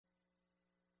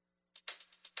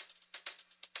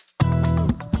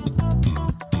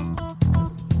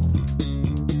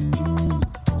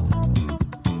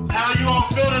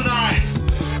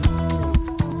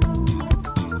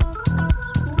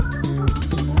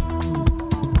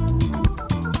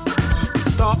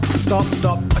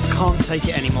Stop. I can't take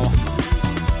it anymore.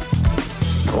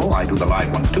 Oh, I do the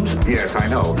live ones too. Yes, I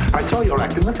know. I saw your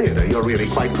act in the theater. You're really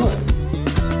quite good.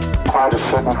 Quite a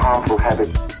certain harmful habit.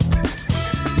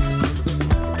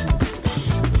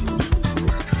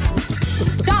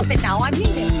 Stop it now, I'm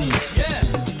leaving.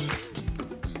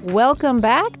 Welcome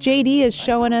back. JD is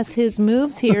showing us his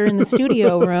moves here in the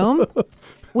studio room.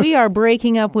 We are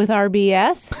breaking up with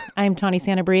RBS. I'm Tawny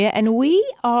Santabria, and we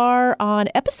are on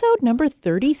episode number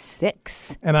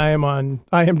 36. And I am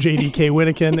JDK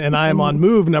Winnikin, and I am on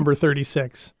move number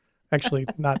 36. Actually,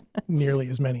 not nearly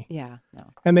as many. Yeah,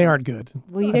 no. And they aren't good.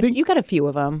 Well, you got a few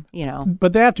of them, you know.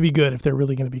 But they have to be good if they're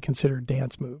really going to be considered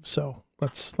dance moves. So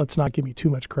let's not give me too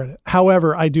much credit.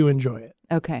 However, I do enjoy it.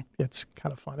 Okay. It's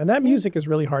kind of fun. And that music is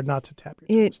really hard not to tap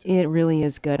your toes to. It really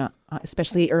is good,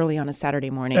 especially early on a Saturday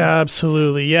morning.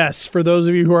 Absolutely, yes. For those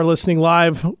of you who are listening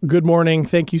live, good morning.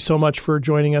 Thank you so much for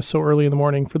joining us so early in the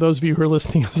morning. For those of you who are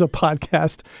listening as a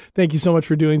podcast, thank you so much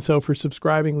for doing so, for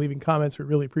subscribing, leaving comments. We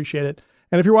really appreciate it.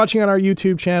 And if you're watching on our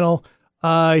YouTube channel,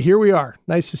 here we are.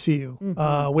 Nice to see you.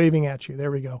 Waving at you.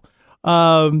 There we go.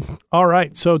 All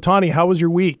right. So, Tawny, how was your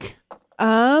week?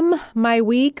 My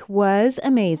week was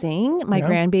amazing. My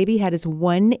grandbaby had his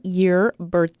 1-year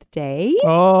birthday.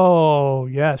 Oh,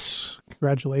 yes.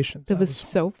 Congratulations. It was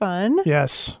so fun.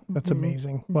 Yes, that's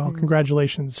amazing. Well,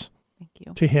 congratulations. Thank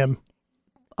you. To him.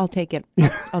 I'll take it.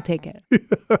 I'll take it.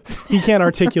 He can't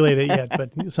articulate it yet,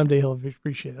 but someday he'll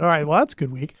appreciate it. All right. Well, that's a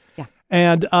good week. Yeah.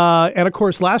 And of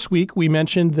course, last week we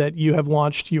mentioned that you have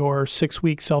launched your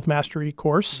 6-week self-mastery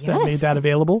course that made that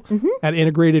available at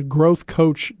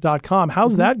integratedgrowthcoach.com.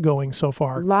 How's that going so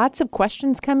far? Lots of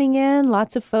questions coming in.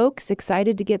 Lots of folks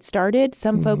excited to get started.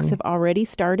 Some folks have already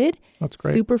started. That's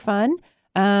great. Super fun.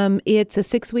 It's a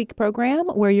 6-week program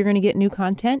where you're going to get new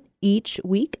content each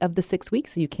week of the 6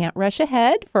 weeks. So you can't rush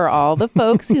ahead for all the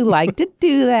folks who like to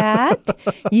do that.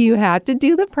 You have to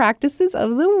do the practices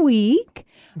of the week.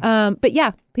 But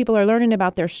yeah, people are learning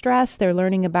about their stress. They're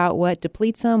learning about what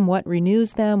depletes them, what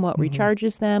renews them, what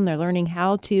recharges them. They're learning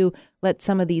how to let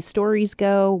some of these stories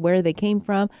go, where they came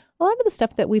from. A lot of the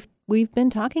stuff that we've been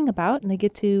talking about, and they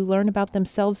get to learn about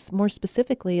themselves more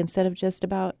specifically instead of just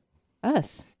about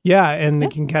us. Yeah, and they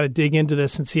can kind of dig into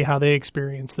this and see how they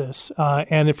experience this.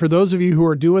 And for those of you who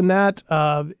are doing that,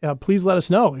 please let us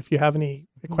know if you have any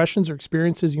questions or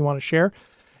experiences you want to share.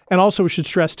 And also, we should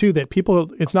stress, too, that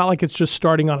it's not like it's just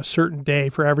starting on a certain day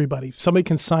for everybody. Somebody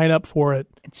can sign up for it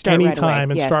anytime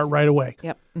and start right away.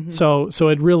 Yep. So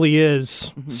it really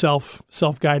is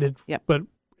self-guided, but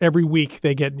every week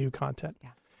they get new content. Yeah.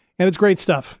 And it's great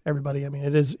stuff, everybody. I mean,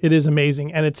 it is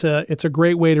amazing. And it's a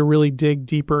great way to really dig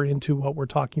deeper into what we're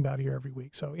talking about here every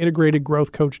week. So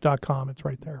integratedgrowthcoach.com, it's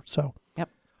right there. So Yep.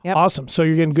 Awesome. So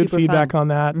you're getting good feedback on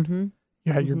that. You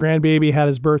had your grandbaby had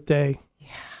his birthday.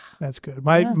 That's good.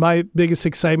 My biggest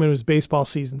excitement was baseball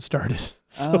season started.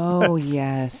 So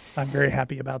yes. I'm very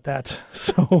happy about that.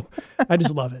 So I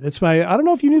just love it. It's I don't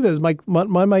know if you knew this,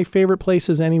 one of my favorite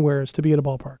places anywhere is to be at a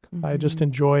ballpark. I just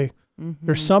enjoy,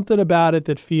 there's something about it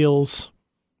that feels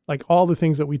like all the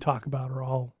things that we talk about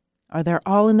they're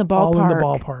all in the ballpark. All in the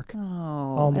ballpark.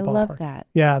 Oh, I love that.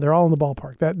 Yeah, they're all in the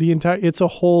ballpark. It's a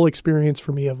whole experience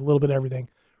for me of a little bit of everything.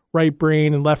 Right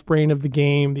brain and left brain of the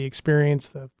game, the experience,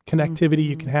 the connectivity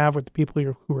you can have with the people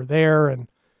who are there and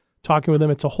talking with them.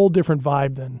 It's a whole different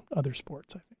vibe than other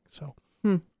sports, I think. So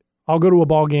I'll go to a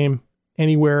ball game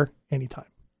anywhere, anytime.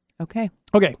 Okay.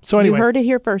 So anyway. You heard it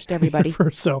here first, everybody.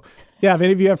 So yeah, if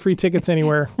any of you have free tickets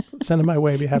anywhere, send them my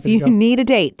way. I'd be happy to go. If you need a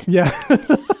date. Yeah.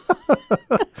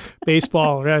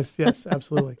 Baseball. Yes,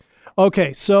 absolutely.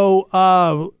 Okay. So,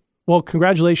 well,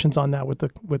 congratulations on that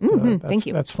Thank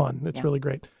you. That's fun. It's really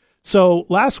great. So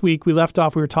last week we left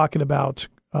off, we ended up talking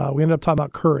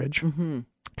about courage, kind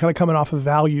of coming off of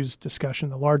values discussion,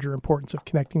 the larger importance of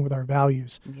connecting with our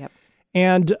values. Yep.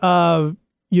 And,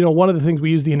 one of the things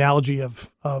we use the analogy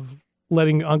of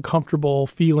letting uncomfortable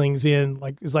feelings in,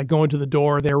 is like going to the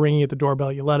door, they're ringing at the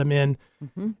doorbell, you let them in.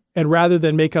 And rather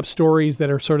than make up stories that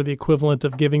are sort of the equivalent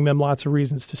of giving them lots of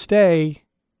reasons to stay,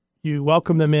 you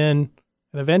welcome them in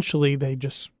and eventually they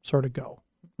just sort of go,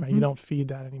 right? You don't feed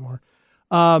that anymore.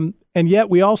 And yet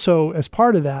we also, as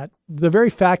part of that, the very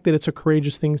fact that it's a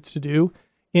courageous thing to do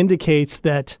indicates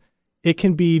that it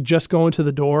can be just going to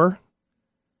the door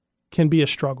can be a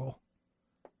struggle.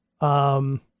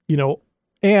 And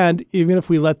even if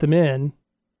we let them in,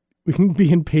 we can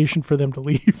be impatient for them to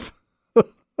leave.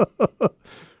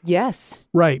 Yes.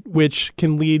 Right. Which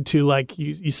can lead to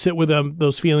you sit with them,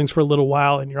 those feelings for a little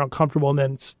while and you're uncomfortable and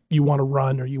then you want to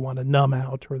run or you want to numb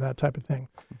out or that type of thing.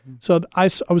 So I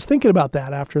was thinking about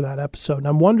that after that episode and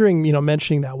I'm wondering,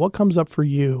 mentioning that, what comes up for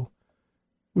you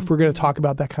if we're going to talk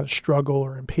about that kind of struggle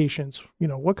or impatience,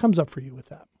 what comes up for you with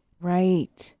that?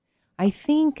 Right. I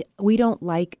think we don't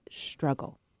like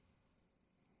struggle.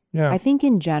 Yeah. I think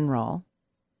in general,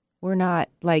 we're not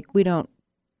we don't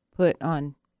put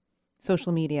on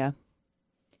social media,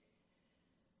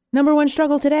 number one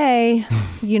struggle today,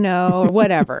 or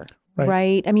whatever.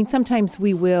 Right. I mean, sometimes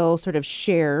we will sort of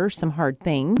share some hard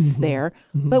things there,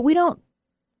 but we don't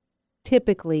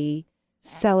typically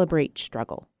celebrate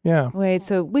struggle. Yeah. Right.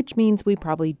 So, which means we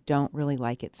probably don't really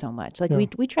like it so much.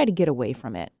 We try to get away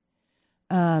from it.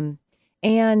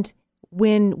 And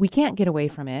when we can't get away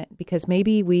from it, because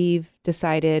maybe we've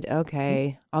decided,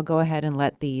 okay, I'll go ahead and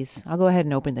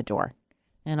open the door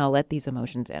and I'll let these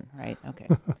emotions in. Right. Okay.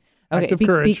 Act of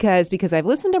courage. Because I've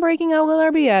listened to Breaking Out with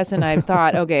RBS and I've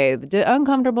thought, okay,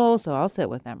 uncomfortable, so I'll sit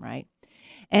with them, right?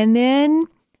 And then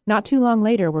not too long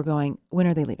later, we're going, when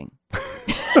are they leaving?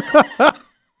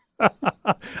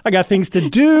 I got things to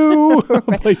do.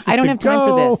 Places I don't to have time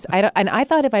go. for this. And I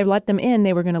thought if I let them in,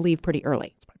 they were going to leave pretty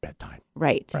early. It's my bedtime.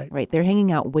 Right. They're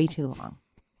hanging out way too long.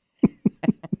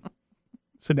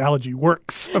 This analogy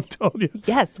works, I'm telling you.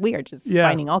 Yes, we are just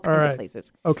finding all kinds of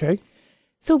places. Okay.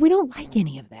 So we don't like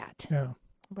any of that. Yeah.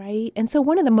 Right. And so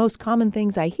one of the most common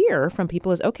things I hear from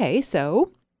people is, okay,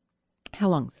 so how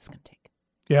long is this going to take?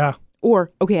 Yeah.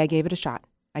 Or, okay, I gave it a shot.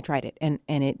 I tried it and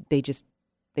they just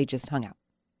hung out.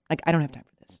 I don't have time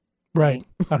for this. Right.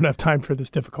 I don't have time for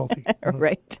this difficulty.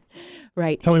 Right.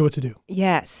 Tell me what to do.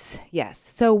 Yes.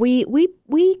 So we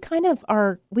kind of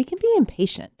we can be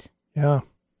impatient. Yeah.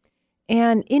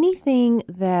 And anything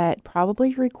that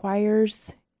probably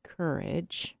requires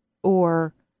courage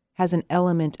or has an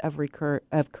element of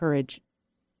courage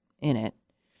in it,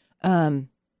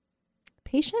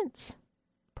 patience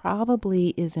probably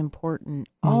is important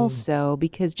also,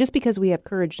 because just because we have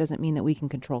courage doesn't mean that we can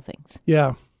control things.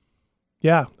 Yeah,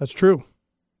 that's true.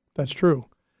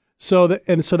 So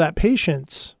that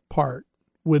patience part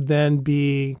would then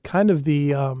be kind of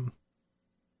the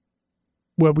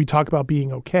what we talk about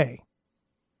being okay,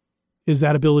 is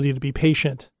that ability to be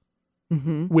patient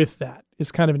with that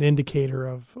is kind of an indicator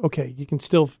of, okay, you can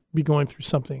still be going through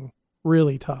something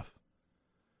really tough,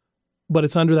 but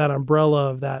it's under that umbrella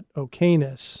of that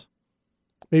okayness.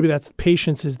 Maybe that's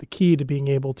patience is the key to being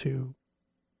able to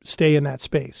stay in that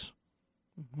space,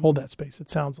 hold that space, it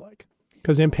sounds like.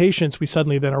 Because impatience, we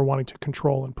suddenly then are wanting to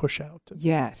control and push out.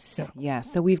 Yes.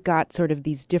 So we've got sort of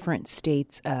these different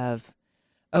states of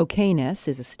okayness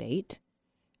is a state.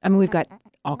 I mean, we've got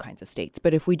all kinds of states,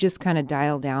 but if we just kind of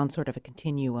dial down sort of a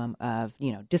continuum of,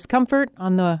 discomfort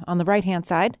on the right-hand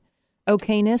side,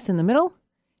 okayness in the middle,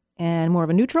 and more of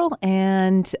a neutral,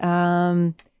 and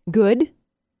good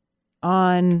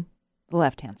on the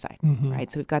left-hand side,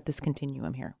 right? So we've got this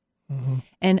continuum here.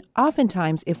 And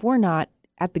oftentimes, if we're not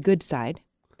at the good side,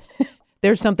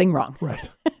 there's something wrong. Right.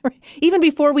 Even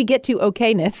before we get to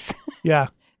okayness, Yeah.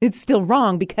 it's still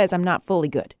wrong because I'm not fully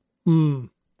good.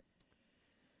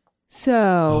 So,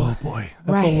 oh boy,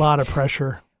 that's a lot of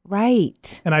pressure.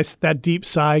 Right. And that deep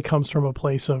sigh comes from a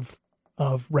place of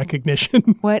recognition.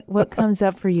 What comes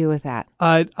up for you with that?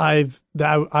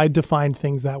 I defined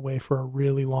things that way for a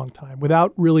really long time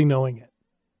without really knowing it.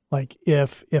 Like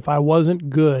if I wasn't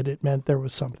good, it meant there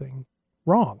was something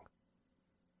wrong.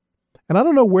 And I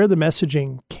don't know where the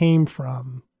messaging came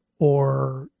from,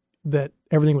 or that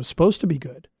everything was supposed to be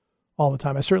good all the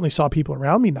time. I certainly saw people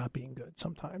around me not being good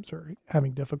sometimes or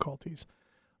having difficulties.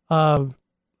 I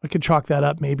could chalk that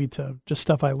up maybe to just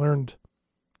stuff I learned,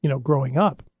 growing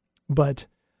up. But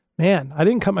man, I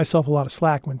didn't cut myself a lot of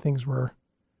slack when things were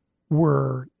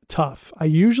tough. I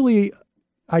usually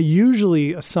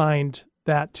assigned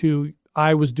that to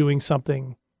I was doing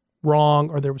something wrong,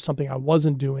 or there was something I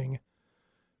wasn't doing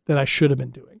that I should have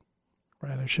been doing,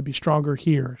 right? I should be stronger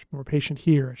here, I should be more patient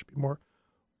here, I should be more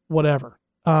whatever.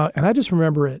 And I just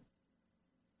remember it,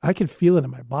 I can feel it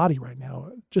in my body right now,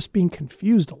 just being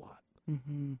confused a lot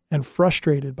and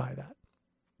frustrated by that.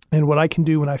 And what I can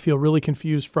do when I feel really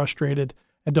confused, frustrated,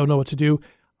 and don't know what to do,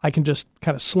 I can just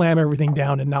kind of slam everything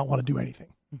down and not want to do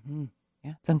anything.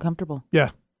 Yeah, it's uncomfortable.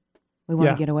 Yeah. We want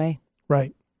to get away.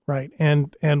 Right.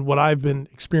 And what I've been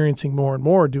experiencing more and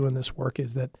more doing this work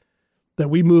is that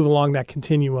we move along that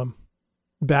continuum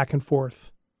back and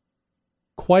forth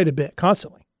quite a bit,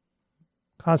 constantly,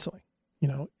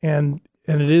 and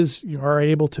it is, you are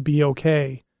able to be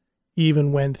okay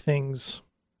even when things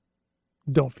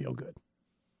don't feel good.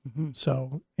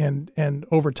 So, and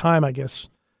over time, I guess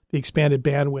the expanded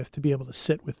bandwidth to be able to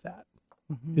sit with that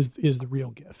is the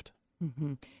real gift.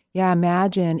 Yeah.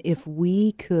 Imagine if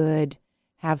we could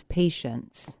have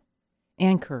patience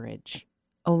and courage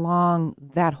along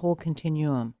that whole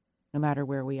continuum no matter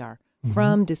where we are.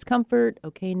 From discomfort,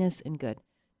 okayness, and good.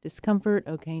 Discomfort,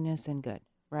 okayness, and good,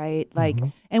 right? Like,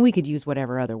 and we could use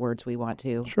whatever other words we want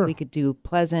to. Sure. We could do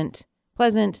pleasant,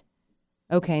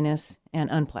 okayness, and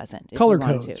unpleasant. if Color we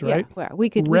wanted codes, to. right? Yeah, well, we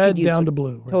could Red use down to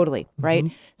blue. Right? Totally, right?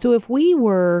 So if we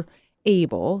were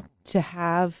able to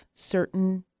have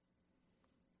certain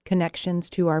connections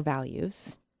to our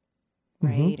values,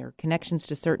 right, or connections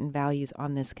to certain values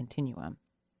on this continuum,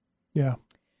 Yeah.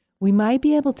 we might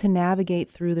be able to navigate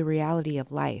through the reality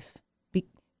of life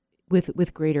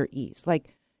with greater ease.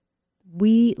 Like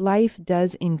life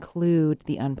does include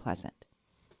the unpleasant.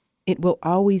 It will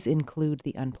always include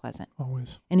the unpleasant.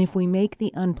 Always. And if we make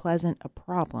the unpleasant a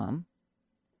problem,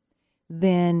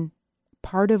 then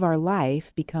part of our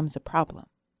life becomes a problem.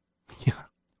 Yeah.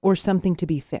 Or something to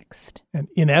be fixed. And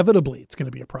inevitably it's going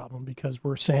to be a problem because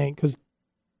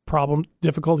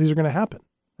difficulties are going to happen,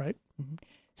 right?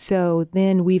 So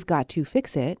then we've got to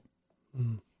fix it.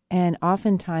 And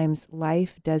oftentimes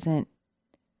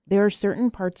there are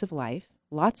certain parts of life,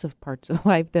 lots of parts of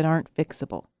life that aren't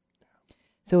fixable.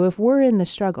 So if we're in the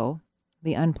struggle,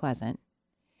 the unpleasant,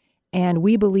 and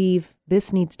we believe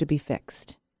this needs to be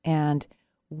fixed, and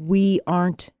we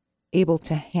aren't able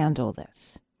to handle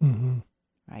this,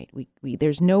 right?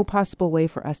 There's no possible way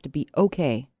for us to be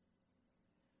okay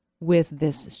with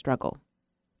this struggle.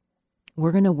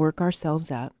 We're going to work ourselves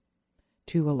up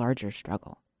to a larger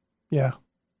struggle. Yeah.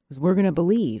 Because we're going to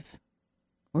believe,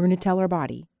 we're going to tell our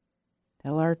body,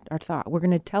 tell our thought, we're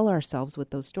going to tell ourselves with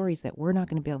those stories that we're not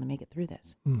going to be able to make it through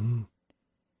this.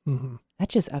 That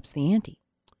just ups the ante.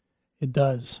 It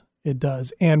does. It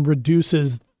does. And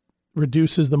reduces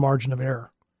the margin of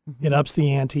error. It ups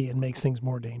the ante and makes things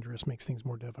more dangerous, makes things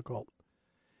more difficult.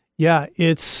 Yeah,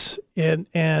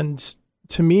 and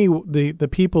to me, the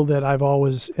people that I've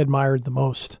always admired the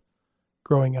most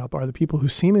growing up are the people who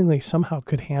seemingly somehow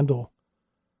could handle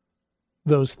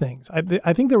those things.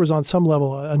 I think there was on some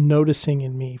level a noticing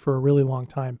in me for a really long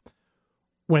time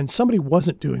when somebody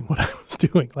wasn't doing what I was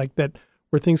doing, like that,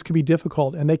 where things could be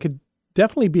difficult and they could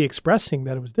definitely be expressing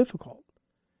that it was difficult.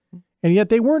 And yet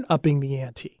they weren't upping the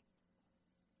ante.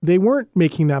 They weren't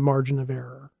making that margin of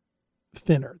error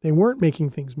thinner. They weren't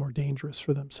making things more dangerous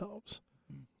for themselves.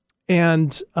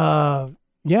 And that's,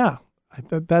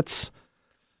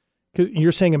 because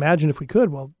you're saying imagine if we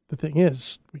could. Well, the thing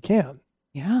is, we can.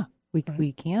 Yeah,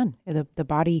 we can. The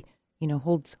body,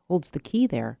 holds the key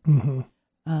there.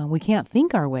 We can't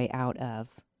think our way out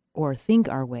of or think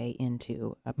our way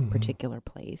into a particular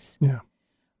place. Yeah.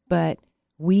 But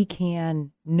we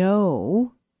can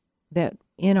know that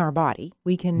in our body,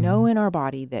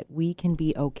 that we can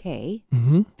be okay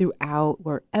throughout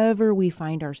wherever we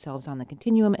find ourselves on the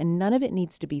continuum, and none of it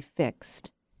needs to be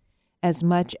fixed as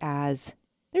much as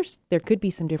there could be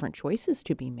some different choices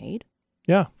to be made.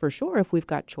 Yeah. For sure. If we've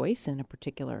got choice in a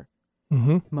particular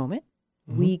moment,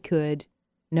 we could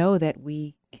know that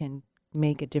we can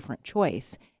make a different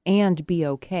choice and be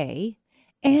okay.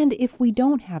 And if we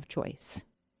don't have choice,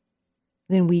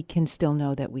 then we can still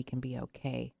know that we can be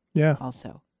okay. Yeah.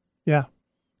 Also. Yeah.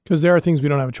 Because there are things we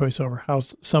don't have a choice over, how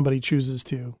somebody chooses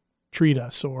to treat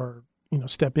us or,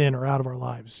 step in or out of our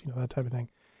lives, that type of thing.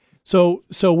 So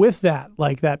with that,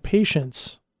 like that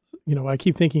patience, what I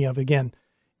keep thinking of again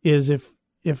is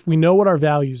if we know what our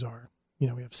values are, we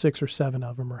have 6 or 7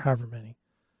 of them or however many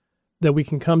that we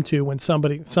can come to when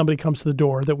somebody comes to the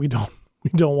door that we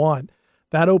don't want,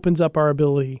 that opens up our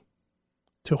ability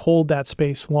to hold that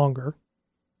space longer,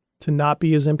 to not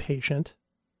be as impatient,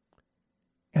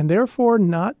 and therefore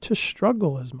not to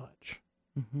struggle as much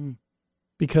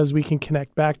because we can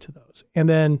connect back to those. And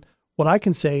then what I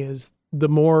can say is the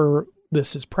more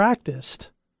this is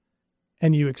practiced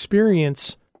and you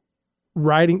experience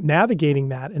navigating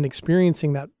that and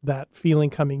experiencing that feeling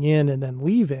coming in and then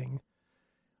leaving,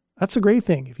 that's a great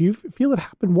thing. If you feel it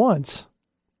happen once,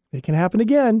 it can happen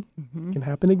again. It can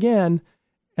happen again,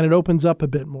 and it opens up a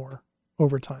bit more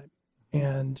over time.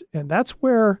 And that's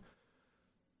where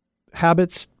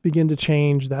habits begin to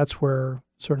change. That's where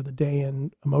sort of the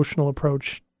day-in emotional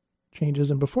approach changes.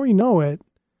 And before you know it,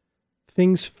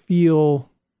 things feel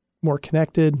more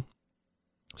connected,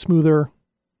 smoother,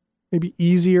 maybe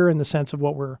easier in the sense of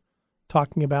what we're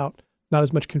talking about. Not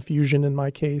as much confusion in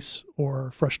my case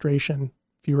or frustration,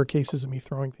 fewer cases of me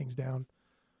throwing things down.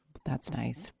 That's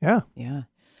nice. Yeah. Yeah.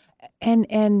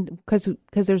 And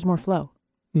because there's more flow.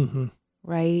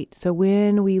 Right? So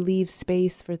when we leave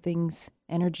space for things,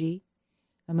 energy,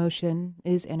 emotion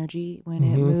is energy when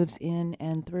it moves in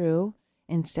and through,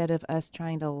 instead of us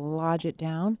trying to lodge it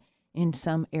down in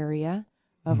some area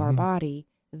of our body,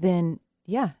 then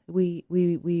we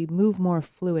move more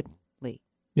fluidly.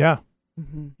 Yeah.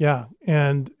 Yeah.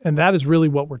 And that is really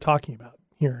what we're talking about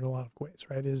here in a lot of ways,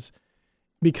 right? Is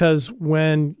because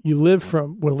when you live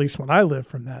from, well, at least when I live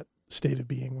from that state of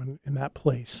being, when in that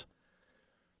place,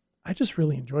 I just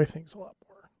really enjoy things a lot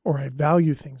more, or I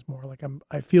value things more. Like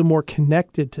I feel more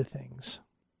connected to things.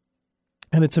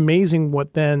 And it's amazing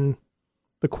what then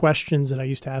the questions that I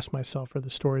used to ask myself or the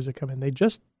stories that come in, they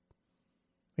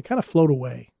kind of float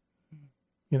away,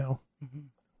 you know?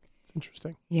 It's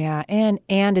interesting. Yeah. And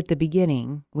at the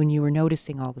beginning, when you were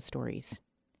noticing all the stories,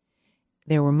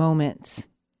 there were moments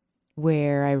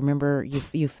where I remember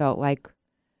you felt like,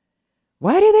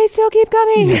 why do they still keep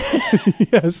coming?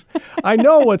 Yes. I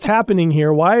know what's happening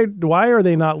here. Why are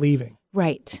they not leaving?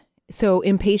 Right. So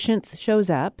impatience shows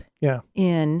up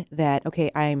in that,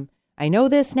 okay, I know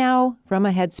this now from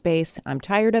a headspace. I'm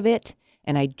tired of it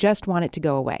and I just want it to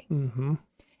go away. Mm-hmm.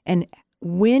 And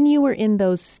when you were in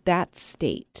that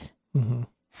state,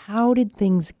 how did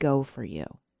things go for you?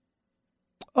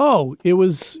 Oh,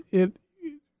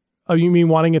 oh, you mean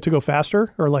wanting it to go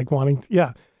faster or like wanting,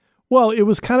 yeah. Well, it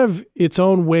was kind of its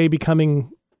own way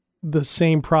becoming the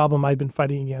same problem I'd been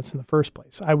fighting against in the first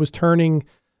place. I was turning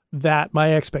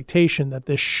my expectation that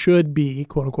this should be,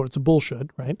 quote unquote, it's a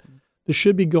bullshit, right? This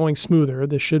should be going smoother.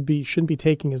 This shouldn't be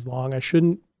taking as long. I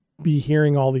shouldn't be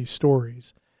hearing all these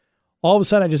stories. All of a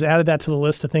sudden, I just added that to the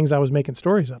list of things I was making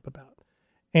stories up about.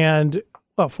 And,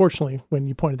 well, fortunately, when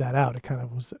you pointed that out,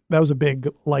 that was a big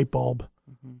light bulb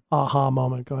aha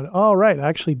moment going, oh, right, I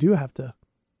actually do have to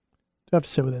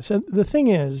sit with this. And the thing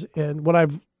is, and what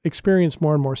I've experienced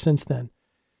more and more since then,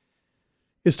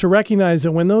 is to recognize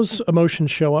that when those emotions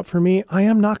show up for me, I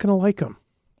am not going to like them.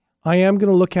 I am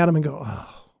going to look at them and go,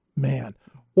 oh, man.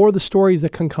 Or the stories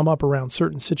that can come up around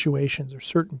certain situations or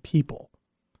certain people.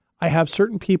 I have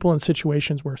certain people and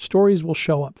situations where stories will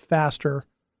show up faster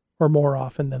or more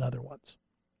often than other ones.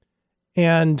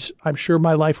 And I'm sure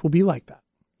my life will be like that.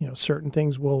 You know, certain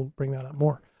things will bring that up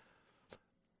more.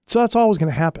 So that's always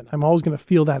going to happen. I'm always going to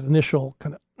feel that initial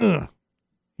kind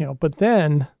of, but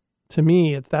then to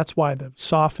me, that's why the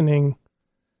softening,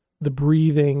 the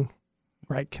breathing,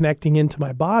 right, connecting into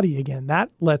my body again,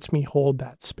 that lets me hold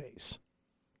that space.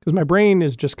 Because my brain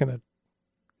is just going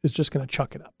to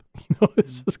chuck it up.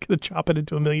 It's just going to chop it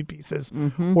into a million pieces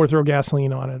or throw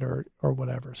gasoline on it or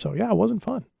whatever. So yeah, it wasn't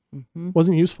fun. It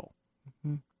wasn't useful.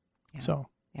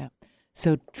 Yeah.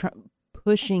 So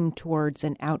pushing towards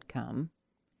an outcome,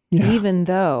 even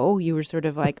though you were sort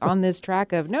of like on this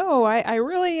track of, no, I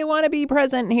really want to be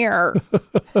present here.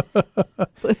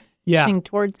 Pushing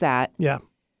towards that. Yeah.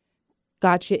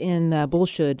 Got you in the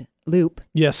bullshit loop.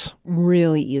 Yes.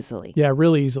 Really easily. Yeah,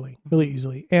 really easily.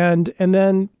 And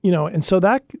then, and so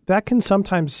that can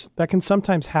sometimes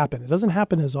happen. It doesn't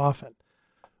happen as often.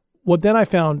 What then I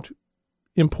found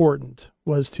important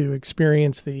was to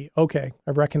experience okay,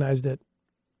 I've recognized it.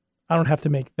 I don't have to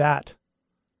make that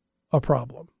a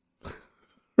problem,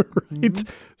 right?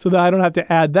 So that I don't have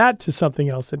to add that to something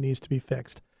else that needs to be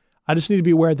fixed. I just need to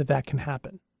be aware that can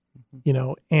happen,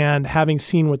 and having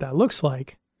seen what that looks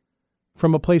like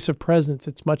from a place of presence,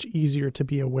 it's much easier to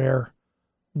be aware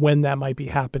when that might be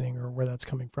happening or where that's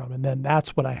coming from. And then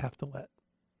that's what I have to let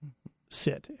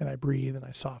sit, and I breathe and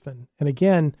I soften. And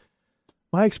again,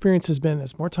 my experience has been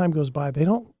as more time goes by, they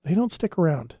don't stick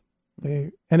around.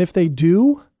 And if they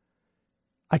do,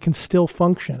 I can still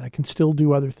function. I can still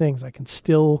do other things. I can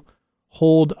still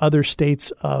hold other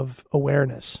states of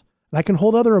awareness. And I can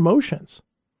hold other emotions.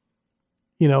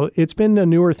 It's been a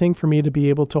newer thing for me to be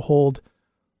able to hold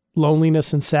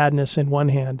loneliness and sadness in one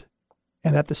hand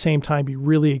and at the same time be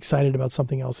really excited about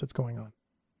something else that's going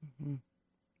on.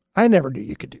 I never knew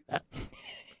you could do that.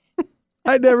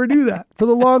 I never do that. For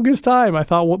the longest time, I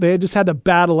thought, well, they just had to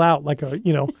battle out like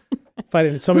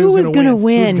fighting. Somebody who was going to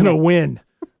win. Who was going to win,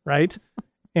 right?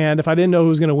 And if I didn't know who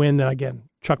was going to win, then again,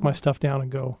 chuck my stuff down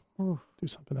and go do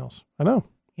something else. I know.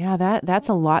 Yeah, that's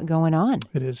a lot going on.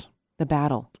 It is. The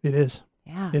battle. It is.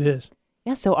 Yeah. It is.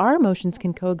 Yeah, so our emotions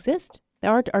can coexist.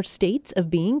 Our states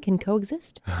of being can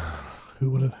coexist.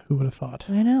 Who would have thought?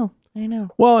 I know.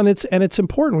 Well, and it's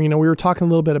important. We were talking a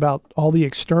little bit about all the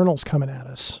externals coming at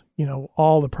us.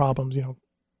 All the problems.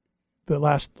 The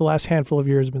last handful of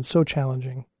years have been so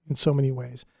challenging in so many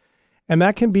ways, and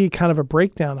that can be kind of a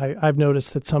breakdown. I've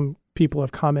noticed that some people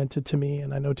have commented to me,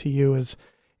 and I know to you, is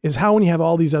how when you have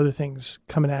all these other things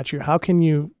coming at you, how can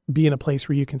you be in a place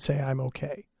where you can say I'm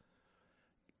okay?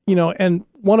 And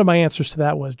one of my answers to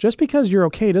that was, just because you're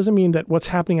okay doesn't mean that what's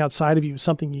happening outside of you is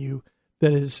something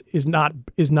that is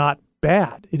not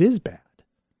bad. It is bad.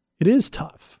 It is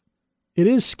tough. It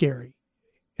is scary.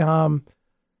 And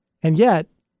yet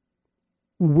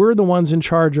we're the ones in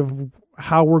charge of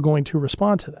how we're going to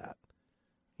respond to that.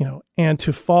 and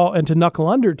to fall and to knuckle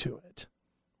under to it,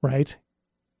 right?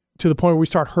 To the point where we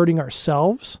start hurting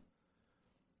ourselves.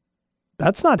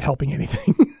 That's not helping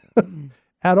anything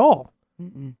at all.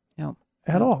 No.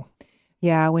 At all.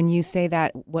 Yeah, when you say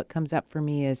that, what comes up for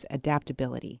me is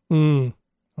adaptability. Oh,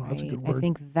 that's a good word. I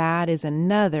think that is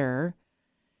another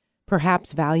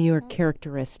perhaps value or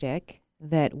characteristic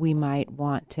that we might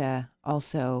want to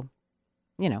also,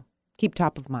 keep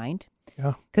top of mind.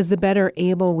 Yeah. Because the better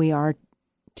able we are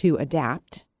to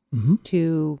adapt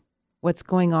to what's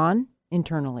going on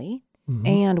internally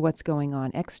and what's going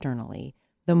on externally,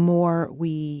 the more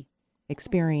we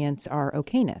experience our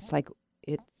okayness. Like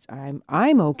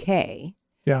I'm okay.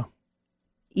 Yeah.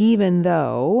 Even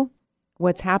though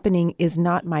what's happening is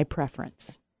not my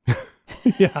preference.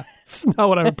 Yeah. It's not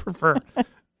what I would prefer.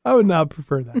 I would not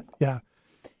prefer that. Yeah.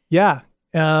 Yeah.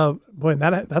 Boy,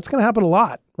 that's going to happen a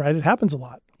lot, right? It happens a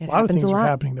lot. A lot of things are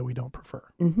happening that we don't prefer.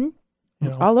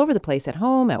 All over the place, at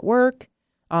home, at work,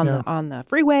 on the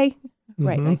freeway,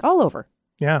 right? Like all over.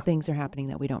 Yeah. Things are happening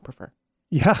that we don't prefer.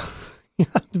 Yeah. You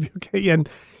have to be okay. And,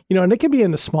 and it can be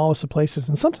in the smallest of places.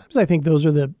 And sometimes I think those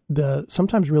are the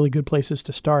sometimes really good places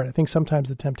to start. I think sometimes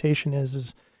the temptation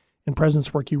is in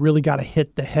presence work, you really got to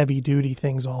hit the heavy duty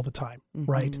things all the time,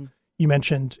 right? You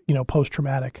mentioned,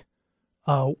 post-traumatic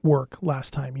work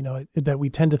last time, that we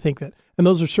tend to think that, and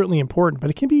those are certainly important, but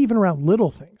it can be even around little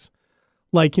things.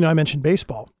 Like, I mentioned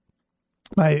baseball.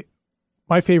 My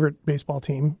favorite baseball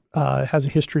team has a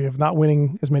history of not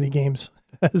winning as many games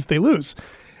as they lose.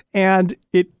 And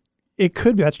it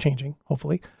could be, that's changing,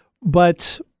 hopefully,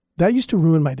 but that used to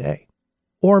ruin my day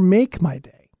or make my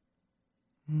day.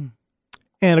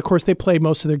 And of course they play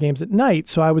most of their games at night.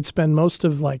 So I would spend most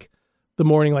of the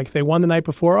morning, if they won the night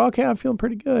before, okay, I'm feeling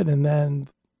pretty good. And then,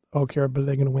 okay, but are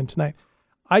they going to win tonight?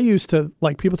 I used to,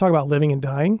 people talk about living and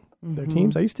dying their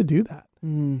teams. I used to do that.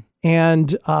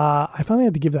 And I finally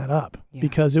had to give that up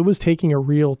because it was taking a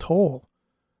real toll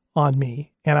on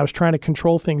me. And I was trying to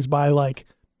control things by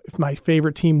if my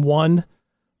favorite team won,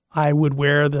 I would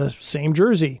wear the same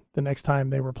jersey the next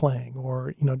time they were playing,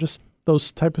 or, just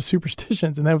those type of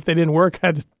superstitions. And then if they didn't work, I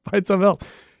had to find something else.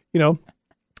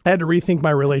 I had to rethink my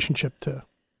relationship to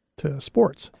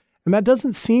sports. And that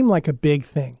doesn't seem like a big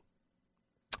thing,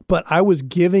 but I was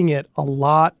giving it a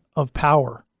lot of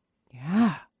power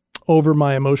over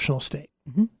my emotional state.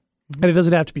 And it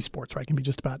doesn't have to be sports, right? It can be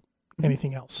just about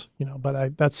anything else,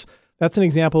 but that's an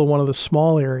example of one of the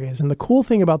small areas. And the cool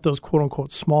thing about those quote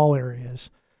unquote small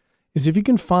areas is if you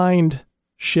can find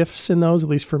shifts in those, at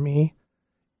least for me,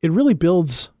 it really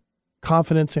builds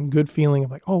confidence and good feeling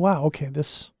of oh, wow, okay,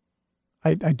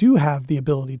 I do have the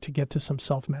ability to get to some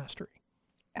self-mastery.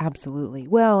 Absolutely.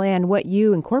 Well, and what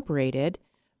you incorporated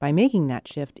by making that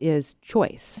shift is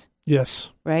choice.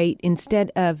 Yes. Right?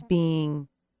 Instead of being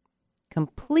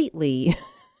completely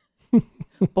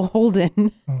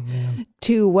beholden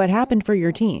to what happened for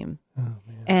your team.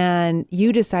 And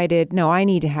you decided, no, I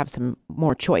need to have some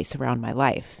more choice around my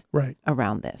life. Right.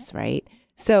 Around this, right?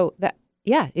 So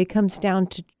it comes down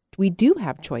to we do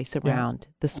have choice around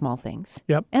the small things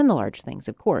and the large things,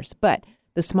 of course, but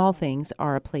the small things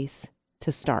are a place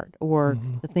to start, or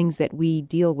the things that we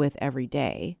deal with every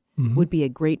day would be a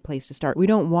great place to start. We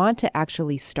don't want to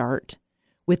actually start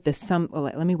with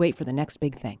let me wait for the next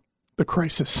big thing. The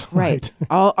crisis. Right.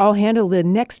 I'll handle the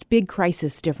next big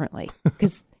crisis differently,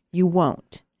 because you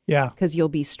won't. Yeah. Because you'll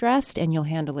be stressed and you'll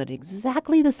handle it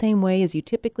exactly the same way as you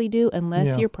typically do,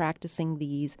 unless you're practicing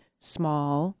these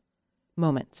small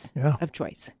moments of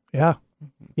choice. Yeah.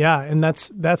 Yeah. And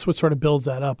that's what sort of builds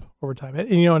that up over time.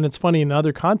 And it's funny, in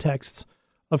other contexts,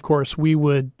 of course,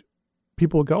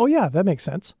 people would go, oh yeah, that makes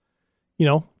sense.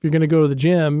 If you're going to go to the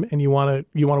gym and you want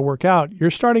to work out, you're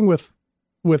starting with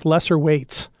lesser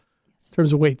weights in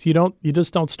terms of weights. You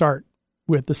just don't start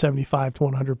with the 75 to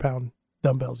 100 pound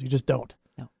dumbbells. You just don't,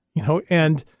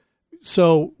 and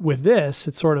so with this,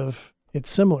 it's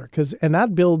similar and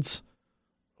that builds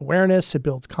awareness. It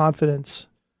builds confidence.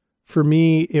 For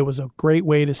me, it was a great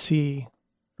way to see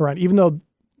around, even though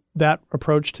that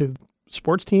approach to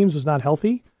sports teams was not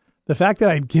healthy, the fact that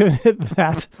I'd given it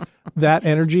that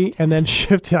energy and then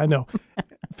shifted,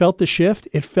 felt the shift.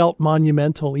 It felt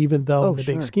monumental, even though in the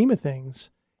big scheme of things,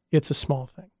 it's a small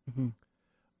thing.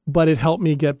 But it helped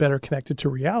me get better connected to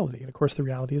reality. And of course, the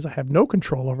reality is I have no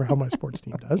control over how my sports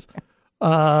team does.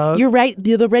 You're right.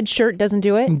 The red shirt doesn't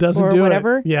do it? Doesn't do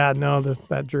whatever? It. Yeah, no,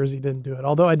 that jersey didn't do it.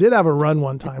 Although I did have a run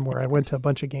one time where I went to a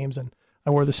bunch of games and I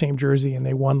wore the same jersey and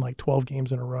they won 12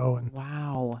 games in a row. And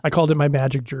wow. I called it my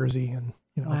magic jersey. And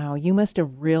wow, you must have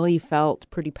really felt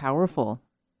pretty powerful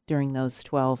during those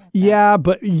 12. Yeah,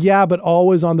 but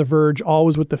always on the verge,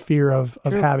 always with the fear of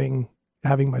having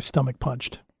having my stomach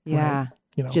punched. Yeah. Right?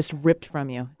 You know, Just ripped from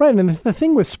you. right. And the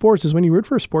thing with sports is when you root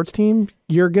for a sports team,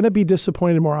 you're going to be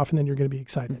disappointed more often than you're going to be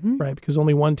excited, right? Because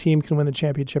only one team can win the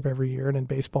championship every year. And in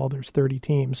baseball, there's 30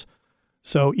 teams.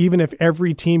 So even if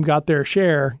every team got their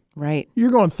share, Right.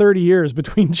 you're going 30 years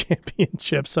between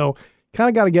championships. So kind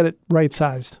of got to get it right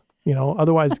sized, you know,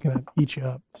 otherwise it's going to eat you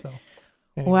up. So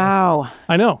anyway. Wow.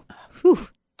 I know. Whew.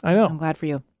 I know. I'm glad for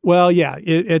you. Well, yeah,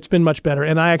 it's been much better.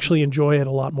 And I actually enjoy it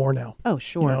a lot more now. Oh, You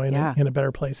sure. know, in a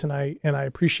better place. And I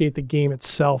appreciate the game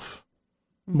itself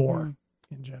more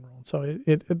in general. So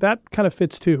it that kind of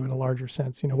fits too in a larger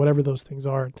sense, you know, whatever those things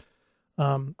are.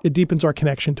 It deepens our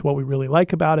connection to what we really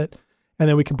like about it. And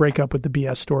then we can break up with the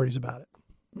BS stories about it,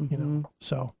 you know.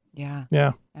 So, Yeah.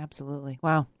 yeah. Absolutely.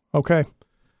 Wow. Okay.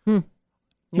 Yeah.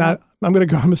 Now I'm going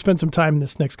to spend some time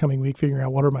this next coming week figuring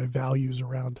out what are my values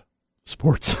around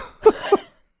sports.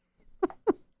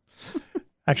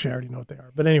 Actually, I already know what they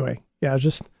are. But anyway, yeah,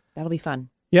 That'll be fun.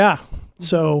 yeah.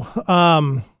 So,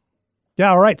 yeah,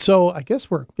 all right. So I guess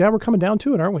we're coming down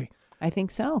to it, aren't we? I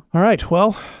think so. All right.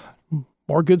 Well,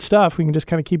 more good stuff. We can just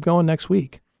kind of keep going next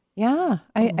week. Yeah.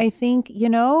 I think, you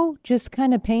know, just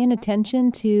kind of paying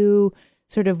attention to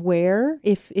sort of where,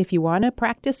 if you want to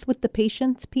practice with the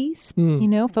patience piece, you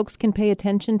know, folks can pay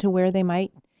attention to where they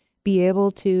might be able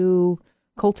to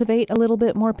cultivate a little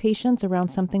bit more patience around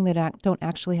something that don't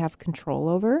actually have control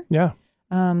over. Yeah.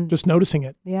 Just noticing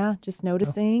it. Yeah, just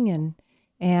noticing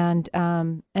and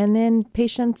then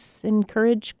patience and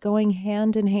courage going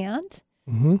hand in hand.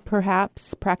 Mm-hmm.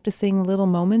 Perhaps practicing little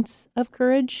moments of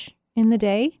courage in the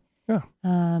day. Yeah.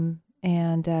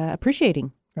 And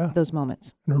appreciating those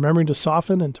moments. And remembering to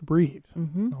soften and to breathe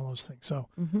and all those things. So,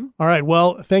 all right.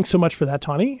 Well, thanks so much for that,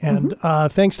 Tawny. And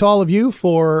thanks to all of you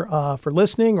for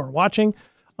listening or watching.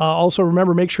 Also,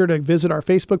 remember, make sure to visit our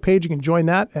Facebook page. You can join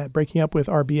that at Breaking Up with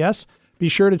RBS. Be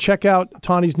sure to check out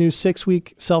Tawny's new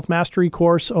 6-week self-mastery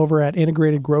course over at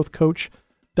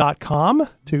integratedgrowthcoach.com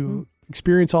to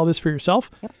experience all this for yourself.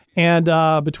 Yep. And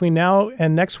between now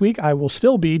and next week, I will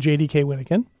still be JDK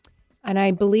Winnikin. And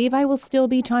I believe I will still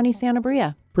be Tawny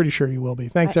Santabria. Pretty sure you will be.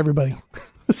 Thanks, everybody.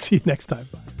 See you next time.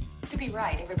 Bye. To be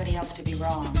right, everybody else to be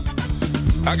wrong.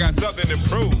 I got something to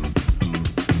prove.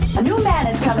 A new man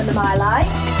has come into my life,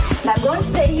 and I'm going to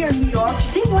stay here in New York to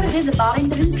see what it is about him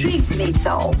that intrigues me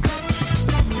so.